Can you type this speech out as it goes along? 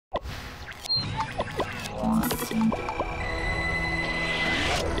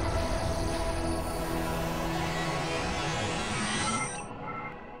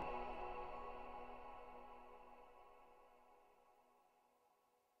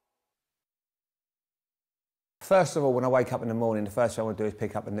First of all, when I wake up in the morning, the first thing I want to do is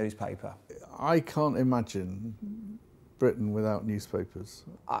pick up a newspaper. I can't imagine Britain without newspapers.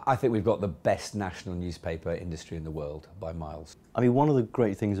 I think we've got the best national newspaper industry in the world by miles. I mean, one of the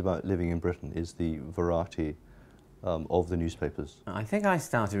great things about living in Britain is the variety of the newspapers. I think I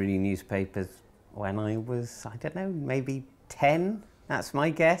started reading newspapers when I was, I don't know, maybe 10, that's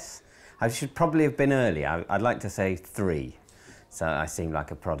my guess. I should probably have been earlier. I'd like to say 3, so I seem like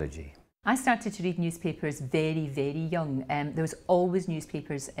a prodigy. I started to read newspapers very, very young. There was always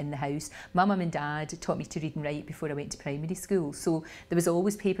newspapers in the house. My mum and dad taught me to read and write before I went to primary school, so there was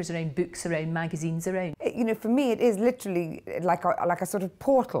always papers around, books around, magazines around. You know, for me it is literally like a sort of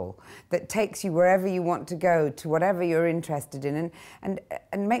portal that takes you wherever you want to go, to whatever you're interested in,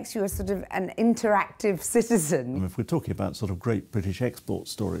 and makes you a sort of an interactive citizen. If we're talking about sort of great British export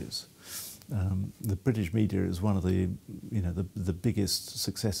stories, the British media is one of the, the biggest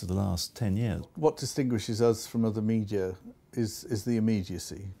success of the last 10 years. What distinguishes us from other media is the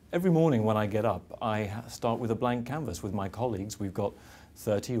immediacy. Every morning when I get up, I start with a blank canvas with my colleagues. We've got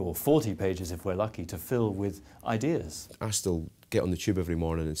 30 or 40 pages, if we're lucky, to fill with ideas. I still get on the tube every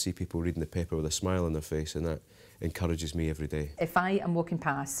morning and see people reading the paper with a smile on their face, and that encourages me every day. If I am walking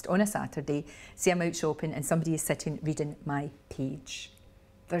past on a Saturday, say I'm out shopping and somebody is sitting reading my page,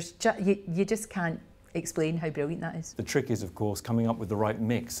 you just can't explain how brilliant that is. The trick is, of course, coming up with the right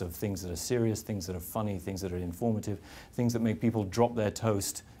mix of things that are serious, things that are funny, things that are informative, things that make people drop their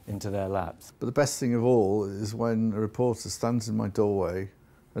toast into their laps. But the best thing of all is when a reporter stands in my doorway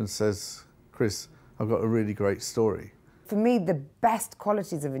and says, "Chris, I've got a really great story." For me, the best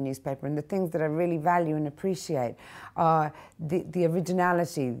qualities of a newspaper and the things that I really value and appreciate are the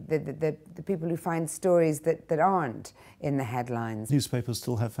originality, the people who find stories that aren't in the headlines. Newspapers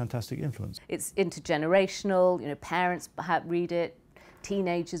still have fantastic influence. It's intergenerational, parents read it,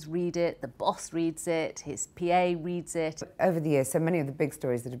 teenagers read it, the boss reads it, his PA reads it. Over the years, so many of the big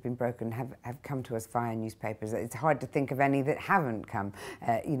stories that have been broken have come to us via newspapers. It's hard to think of any that haven't come,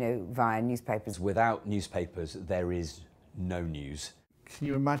 via newspapers. Without newspapers, there is no news. Can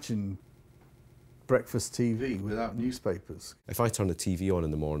you imagine breakfast TV without newspapers? If I turn the TV on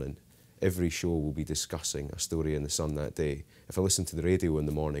in the morning, every show will be discussing a story in the Sun that day. If I listen to the radio in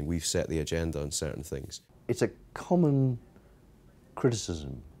the morning, we've set the agenda on certain things. It's a common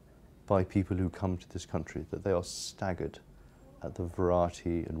criticism by people who come to this country that they are staggered at the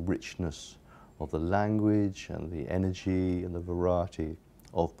variety and richness of the language and the energy and the variety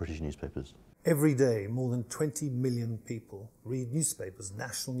of British newspapers. Every day, more than 20 million people read newspapers,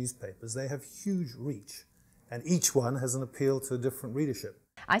 national newspapers. They have huge reach, and each one has an appeal to a different readership.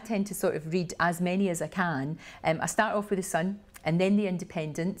 I tend to sort of read as many as I can. I start off with the Sun, and then the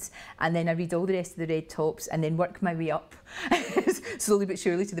Independent, and then I read all the rest of the red tops, and then work my way up, slowly but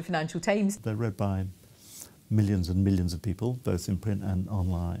surely, to the Financial Times. They're read by millions and millions of people, both in print and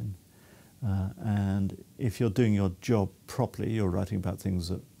online. And if you're doing your job properly, you're writing about things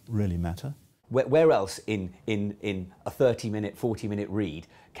that really matter. Where else in a 30-minute, 40-minute read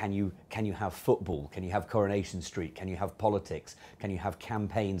can you have football? Can you have Coronation Street? Can you have politics? Can you have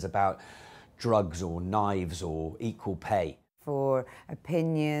campaigns about drugs or knives or equal pay? For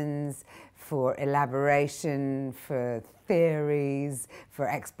opinions, for elaboration, for theories, for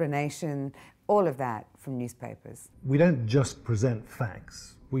explanation, all of that from newspapers. We don't just present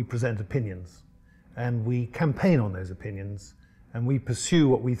facts, we present opinions, and we campaign on those opinions, and we pursue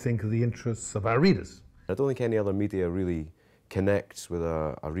what we think are the interests of our readers. I don't think any other media really connects with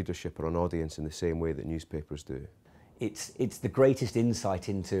a readership or an audience in the same way that newspapers do. It's the greatest insight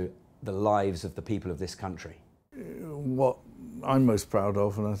into the lives of the people of this country. What I'm most proud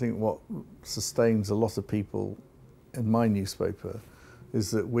of, and I think what sustains a lot of people in my newspaper,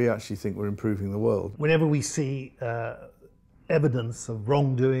 is that we actually think we're improving the world. Whenever we see evidence of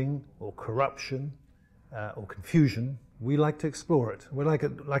wrongdoing or corruption or confusion, we like to explore it. We're like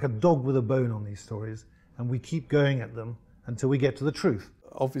a dog with a bone on these stories, and we keep going at them until we get to the truth.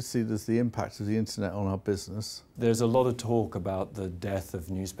 Obviously, there's the impact of the internet on our business. There's a lot of talk about the death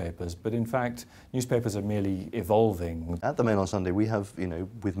of newspapers, but in fact, newspapers are merely evolving. At the Mail on Sunday, we have,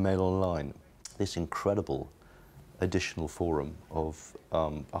 with Mail Online, this incredible additional forum of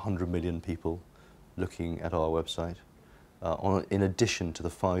 100 million people looking at our website, in addition to the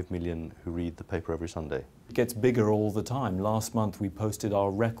 5 million who read the paper every Sunday. It gets bigger all the time. Last month we posted our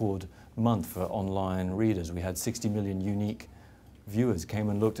record month for online readers. We had 60 million unique viewers came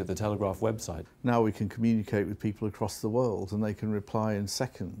and looked at the Telegraph website. Now we can communicate with people across the world and they can reply in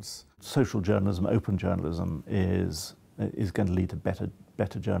seconds. Social journalism, open journalism is going to lead to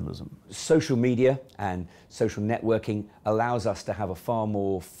better journalism. Social media and social networking allows us to have a far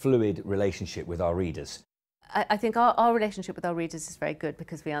more fluid relationship with our readers. I think our relationship with our readers is very good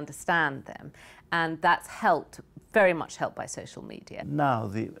because we understand them, and that's very much helped by social media. Now,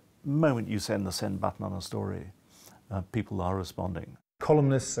 the moment you send the send button on a story, people are responding.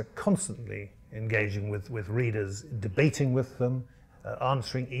 Columnists are constantly engaging with readers, debating with them,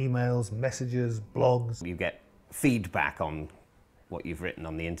 answering emails, messages, blogs. You get feedback on what you've written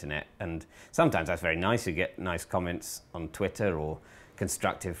on the internet, and sometimes that's very nice. You get nice comments on Twitter or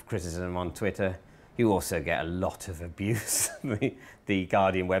constructive criticism on Twitter. You also get a lot of abuse. The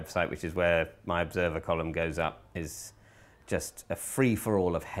Guardian website, which is where my Observer column goes up, is just a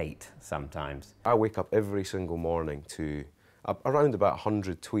free-for-all of hate sometimes. I wake up every single morning to around about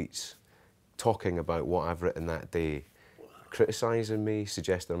 100 tweets talking about what I've written that day, criticising me,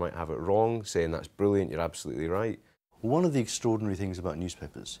 suggesting I might have it wrong, saying that's brilliant, you're absolutely right. One of the extraordinary things about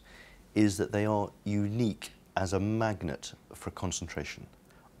newspapers is that they are unique as a magnet for concentration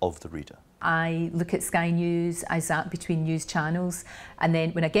of the reader. I look at Sky News, I zap between news channels, and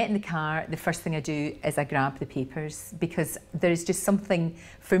then when I get in the car, the first thing I do is I grab the papers, because there's just something,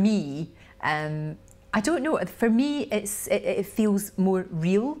 for me, I don't know, for me it feels more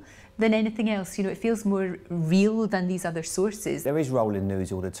real than anything else. You know, it feels more real than these other sources. There is rolling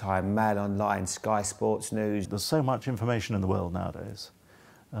news all the time, Mail Online, Sky Sports News. There's so much information in the world nowadays.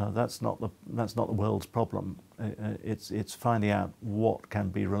 That's not the world's problem. It's finding out what can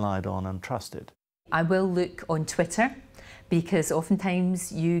be relied on and trusted. I will look on Twitter, because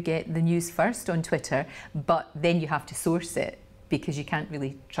oftentimes you get the news first on Twitter, but then you have to source it, because you can't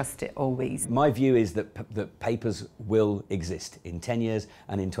really trust it always. My view is that papers will exist in 10 years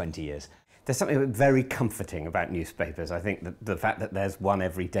and in 20 years. There's something very comforting about newspapers. I think that the fact that there's one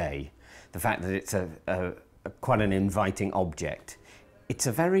every day, the fact that it's quite an inviting object. It's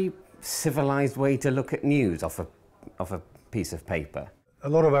a very civilised way to look at news off a piece of paper. A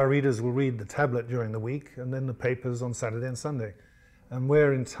lot of our readers will read the tablet during the week and then the papers on Saturday and Sunday. And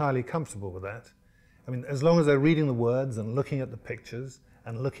we're entirely comfortable with that. I mean, as long as they're reading the words and looking at the pictures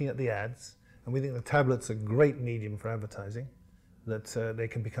and looking at the ads, and we think the tablet's a great medium for advertising, that they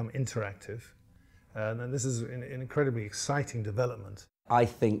can become interactive. And this is an incredibly exciting development. I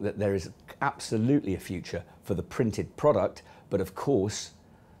think that there is absolutely a future for the printed product, but of course,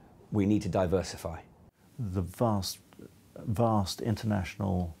 we need to diversify. The vast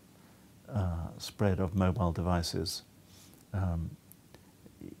international spread of mobile devices,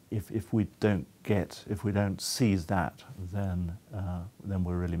 if we don't seize that, then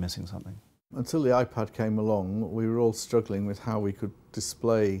we're really missing something. Until the iPad came along, we were all struggling with how we could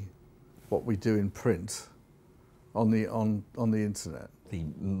display what we do in print on the internet. The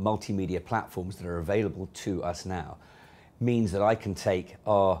multimedia platforms that are available to us now means that I can take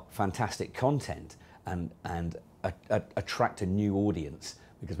our fantastic content and attract a new audience,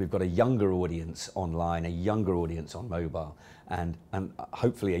 because we've got a younger audience online, a younger audience on mobile, and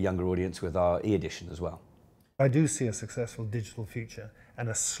hopefully a younger audience with our e-edition as well. I do see a successful digital future and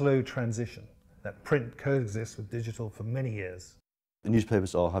a slow transition, that print coexists with digital for many years. The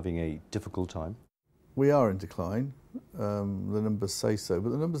newspapers are having a difficult time. We are in decline, the numbers say so,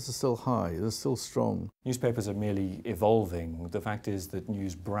 but the numbers are still high, they're still strong. Newspapers are merely evolving. The fact is that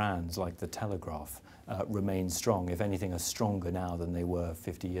news brands like the Telegraph remain strong, if anything are stronger now than they were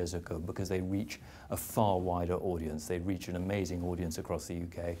 50 years ago, because they reach a far wider audience. They reach an amazing audience across the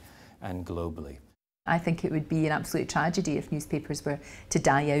UK and globally. I think it would be an absolute tragedy if newspapers were to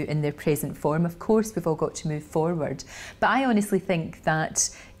die out in their present form. Of course, we've all got to move forward. But I honestly think that,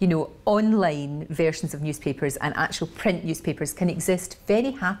 you know, online versions of newspapers and actual print newspapers can exist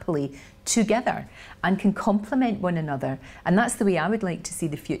very happily together and can complement one another. And that's the way I would like to see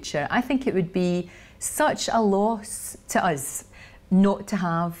the future. I think it would be such a loss to us not to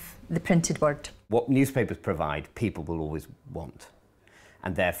have the printed word. What newspapers provide, people will always want.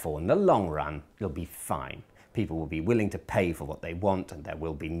 And therefore, in the long run, you'll be fine. People will be willing to pay for what they want, and there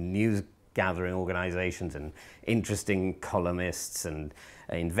will be news gathering organisations and interesting columnists and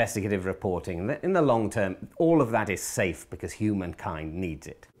investigative reporting. In the long term, all of that is safe because humankind needs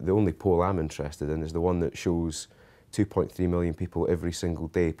it. The only poll I'm interested in is the one that shows 2.3 million people every single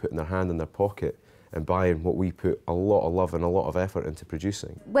day putting their hand in their pocket and buying what we put a lot of love and a lot of effort into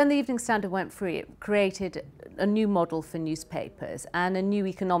producing. When the Evening Standard went free, it created a new model for newspapers and a new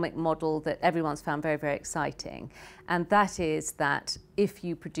economic model that everyone's found very, very exciting. And that is that if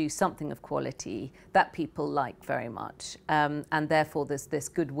you produce something of quality that people like very much, and therefore there's this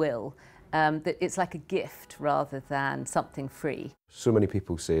goodwill, that it's like a gift rather than something free. So many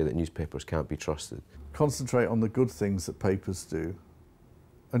people say that newspapers can't be trusted. Concentrate on the good things that papers do.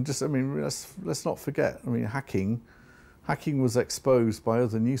 And just, I mean, let's not forget, I mean, hacking was exposed by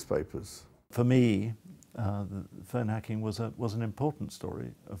other newspapers. For me, The phone hacking was an important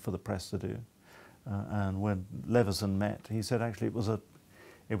story for the press to do. And when Leveson met, he said actually it was a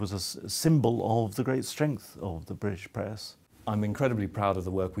symbol of the great strength of the British press. I'm incredibly proud of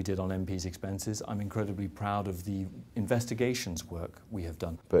the work we did on MP's expenses. I'm incredibly proud of the investigations work we have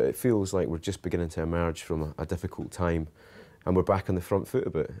done. But it feels like we're just beginning to emerge from a difficult time, and we're back on the front foot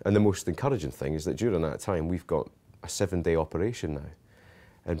a bit. And the most encouraging thing is that during that time we've got a 7-day operation now,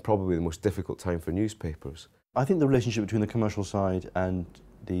 and probably the most difficult time for newspapers. I think the relationship between the commercial side and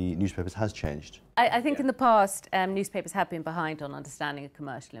the newspapers has changed. I think in the past, newspapers have been behind on understanding a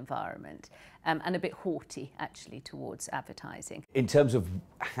commercial environment and a bit haughty, actually, towards advertising. In terms of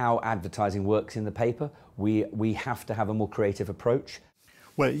how advertising works in the paper, we have to have a more creative approach.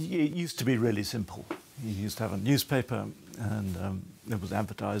 Well, it used to be really simple. You used to have a newspaper and there was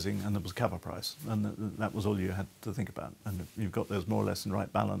advertising and there was cover price, and that was all you had to think about. And if you've got those more or less in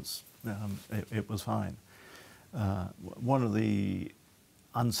right balance, it was fine. One of the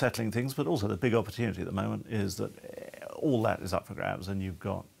unsettling things, but also the big opportunity at the moment, is that all that is up for grabs, and you've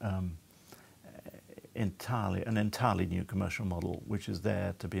got an entirely new commercial model which is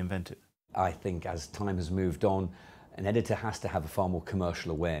there to be invented. I think as time has moved on, an editor has to have a far more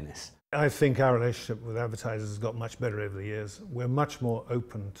commercial awareness. I think our relationship with advertisers has got much better over the years. We're much more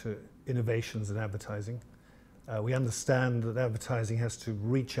open to innovations in advertising. We understand that advertising has to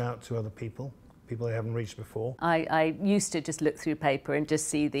reach out to other people they haven't reached before. I used to just look through paper and just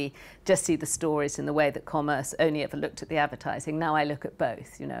see the stories in the way that commerce only ever looked at the advertising. Now I look at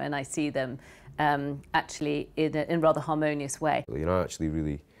both, you know, and I see them actually in a rather harmonious way. You know, I actually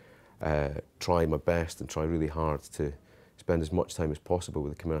really try my best and try really hard to spend as much time as possible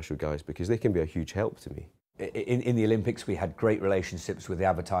with the commercial guys, because they can be a huge help to me. In the Olympics, we had great relationships with the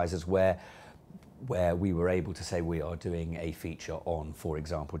advertisers where we were able to say we are doing a feature on, for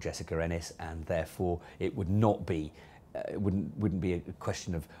example, Jessica Ennis, and therefore it would not be, wouldn't be a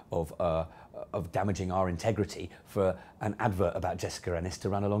question of damaging our integrity for an advert about Jessica Ennis to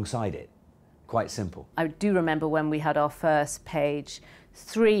run alongside it. Quite simple. I do remember when we had our first page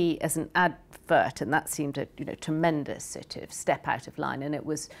 3 as an advert, and that seemed a tremendous sort of step out of line, and it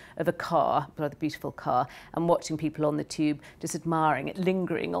was of a car, a rather beautiful car, and watching people on the tube just admiring it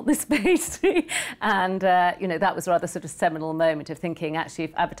lingering on this page 3, and that was a rather sort of seminal moment of thinking, actually,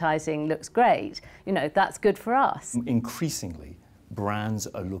 if advertising looks great, that's good for us. Increasingly, brands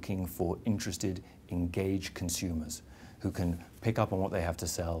are looking for interested, engaged consumers who can pick up on what they have to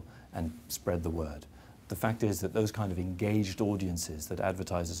sell and spread the word. The fact is that those kind of engaged audiences that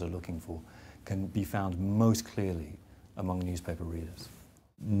advertisers are looking for can be found most clearly among newspaper readers.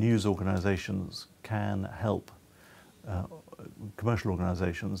 News organisations can help commercial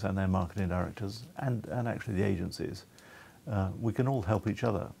organisations and their marketing directors and actually the agencies. We can all help each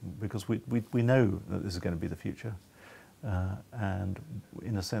other, because we know that this is going to be the future, and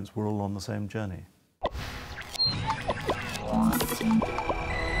in a sense we're all on the same journey.